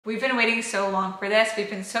We've been waiting so long for this. We've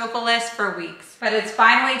been sofa-less for weeks, but it's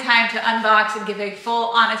finally time to unbox and give a full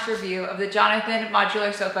honest review of the Jonathan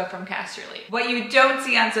Modular Sofa from Castlery. What you don't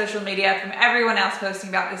see on social media from everyone else posting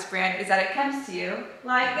about this brand is that it comes to you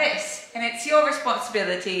like this, and it's your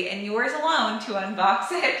responsibility and yours alone to unbox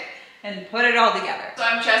it and put it all together. So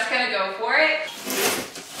I'm just gonna go for it.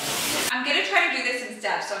 I'm gonna try to do this in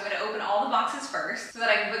steps, so I'm gonna open all the boxes first so that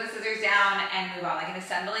I can put the scissors down and move on, like an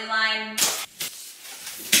assembly line.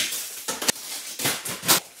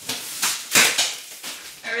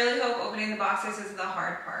 I really hope opening the boxes is the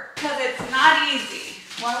hard part, because it's not easy.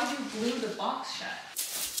 Why would you glue the box shut?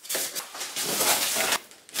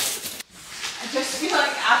 I just feel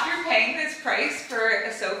like after paying this price for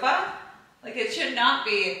a sofa, like it should not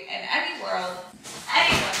be in any world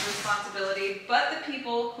anyone's responsibility but the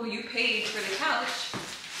people who you paid for the couch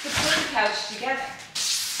to put the couch together.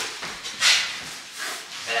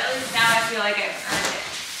 But at least now I feel like I've earned it.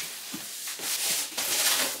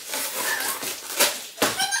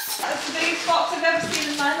 That's the biggest box I've ever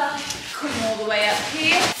seen in my life. Going all the way up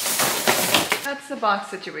here. That's the box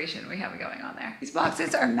situation we have going on there. These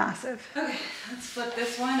boxes are massive. Okay, let's flip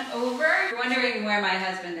this one over. You're wondering where my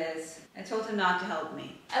husband is. I told him not to help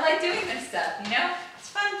me. I like doing this stuff, you know? It's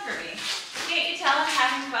fun for me. Can't you tell I'm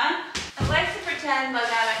having fun? I like to pretend like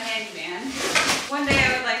I'm a handyman. One day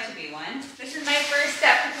I would like to be one. This is my first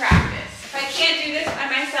step to practice. If I can't do this by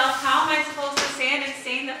myself, how am I supposed to sand and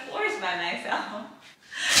stain the floors by myself?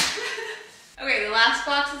 Okay, the last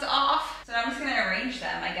box is off. So I'm just gonna arrange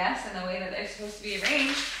them, I guess, in the way that they're supposed to be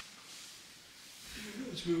arranged.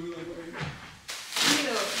 Let's move it like right here.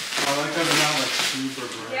 Ew. I like that they're not like super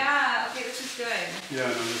bright. Yeah, okay, this is good. Yeah,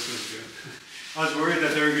 no, this is good. I was worried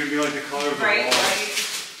that they were gonna be like the color of the Bright wall. white.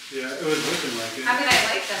 Yeah, it was looking like it. I mean, I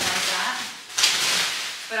like them like that.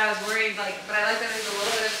 But I was worried, like, but I like that there's a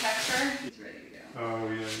little bit of texture. It's ready to go. Oh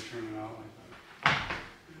yeah, you turn it out like that.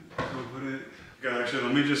 So put it. God, actually,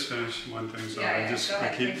 let me just finish one thing. So Yeah, I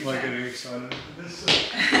keep like getting excited. This.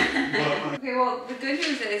 Okay, well, the good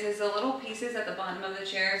news is the little pieces at the bottom of the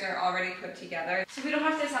chairs are already put together, so we don't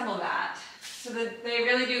have to assemble that. So they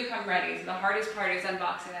really do come ready. So the hardest part is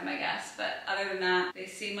unboxing them, I guess. But other than that, they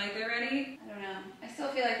seem like they're ready. I don't know. I still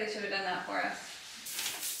feel like they should have done that for us.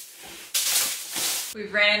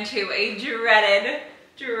 We've ran into a dreaded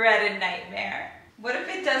nightmare. What if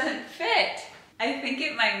it doesn't fit? I think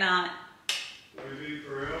it might not. Are you being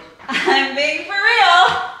for real? I'm being for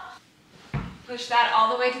real. Push that all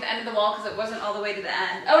the way to the end of the wall because it wasn't all the way to the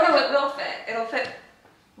end. Oh no, it will fit. It'll fit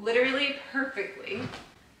literally perfectly,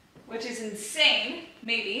 which is insane,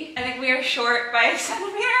 maybe. I think we are short by a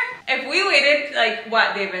centimeter. If we waited, like,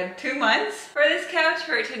 what, David, 2 months for this couch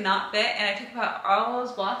for it to not fit, and I took about all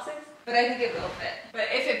those boxes, but I think it will fit. But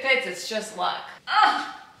if it fits, it's just luck.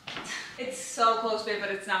 Ugh! It's so close fit,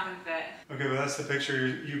 but it's not gonna fit. Okay, but that's the picture.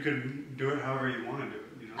 You can do it however you want to do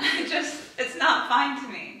it, you know? It's not fine to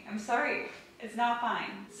me. I'm sorry. It's not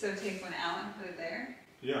fine. So take one out and put it there?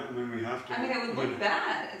 Yeah, I mean, we have to. I mean, it would look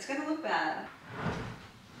bad. It's gonna look bad.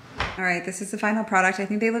 All right, this is the final product. I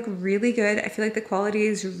think they look really good. I feel like the quality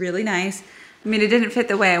is really nice. I mean, it didn't fit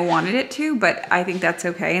the way I wanted it to, but I think that's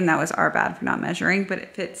okay, and that was our bad for not measuring, but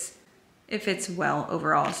it fits well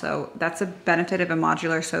overall. So that's a benefit of a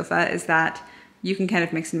modular sofa, is that you can kind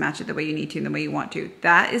of mix and match it the way you need to and the way you want to.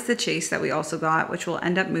 That is the chase that we also got, which will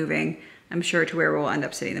end up moving, I'm sure, to where we'll end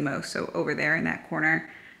up sitting the most. So over there in that corner,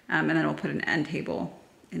 and then we'll put an end table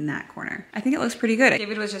in that corner. I think it looks pretty good.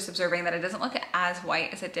 David was just observing that it doesn't look as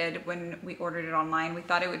white as it did when we ordered it online. We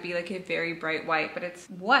thought it would be like a very bright white, but it's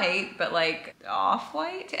white, but like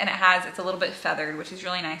off-white. And it's a little bit feathered, which is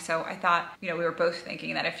really nice. So I thought, you know, we were both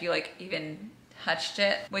thinking that if you like even touched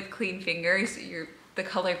it with clean fingers, the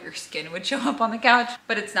color of your skin would show up on the couch,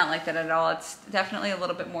 but it's not like that at all. It's definitely a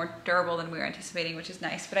little bit more durable than we were anticipating, which is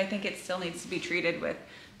nice, but I think it still needs to be treated with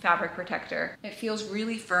fabric protector. It feels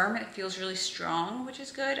really firm, it feels really strong, which is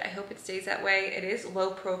good. I hope it stays that way. It is low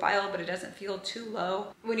profile, but it doesn't feel too low.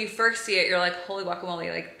 When you first see it, you're like, holy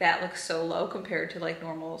guacamole, like that looks so low compared to like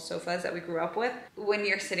normal sofas that we grew up with. When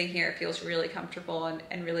you're sitting here, it feels really comfortable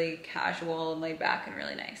and really casual and laid back and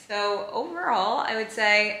really nice. So overall, I would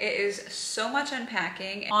say it is so much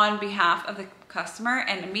unpacking on behalf of the customer,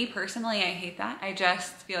 and me personally, I hate that. I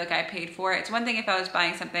just feel like I paid for it. It's one thing if I was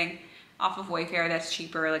buying something off of Wayfair that's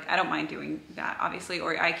cheaper, like I don't mind doing that, obviously,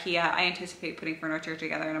 or IKEA. I anticipate putting furniture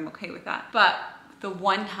together and I'm okay with that. But the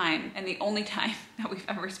one time and the only time that we've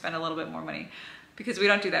ever spent a little bit more money, because we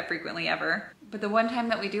don't do that frequently ever, but the one time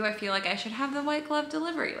that we do, I feel like I should have the white glove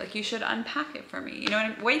delivery. Like, you should unpack it for me. You know,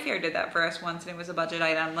 and Wayfair did that for us once and it was a budget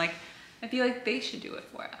item. Like, I feel like they should do it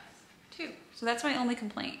for us. too. So that's my only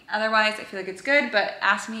complaint. Otherwise, I feel like it's good, but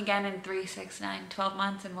ask me again in 3, 6, 9, 12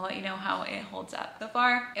 months and we'll let you know how it holds up. So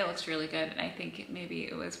far, it looks really good and I think maybe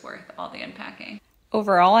it was worth all the unpacking.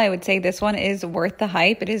 Overall, I would say this one is worth the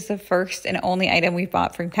hype. It is the first and only item we've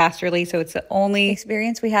bought from Castlery, so it's the only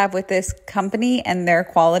experience we have with this company and their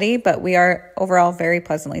quality, but we are overall very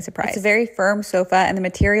pleasantly surprised. It's a very firm sofa and the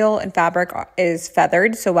material and fabric is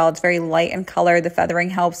feathered, so while it's very light in color, the feathering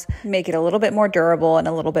helps make it a little bit more durable and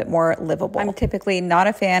a little bit more livable. I'm typically not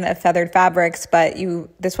a fan of feathered fabrics, but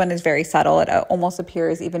this one is very subtle. It almost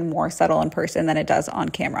appears even more subtle in person than it does on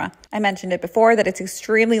camera. I mentioned it before that it's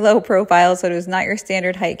extremely low profile, so it is not your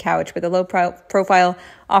standard height couch, but the low profile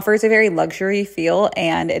offers a very luxury feel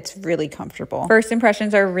and it's really comfortable. First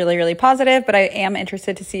impressions are really, really positive, but I am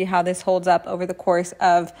interested to see how this holds up over the course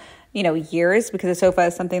of years, because a sofa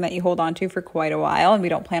is something that you hold on to for quite a while and we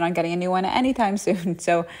don't plan on getting a new one anytime soon.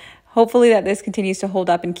 So hopefully that this continues to hold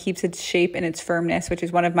up and keeps its shape and its firmness, which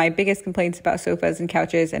is one of my biggest complaints about sofas and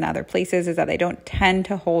couches and other places, is that they don't tend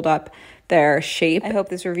to hold up their shape. I hope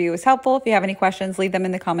this review was helpful. If you have any questions, leave them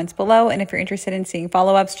in the comments below. And if you're interested in seeing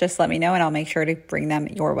follow-ups, just let me know and I'll make sure to bring them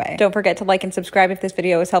your way. Don't forget to like and subscribe if this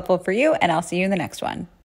video was helpful for you, and I'll see you in the next one.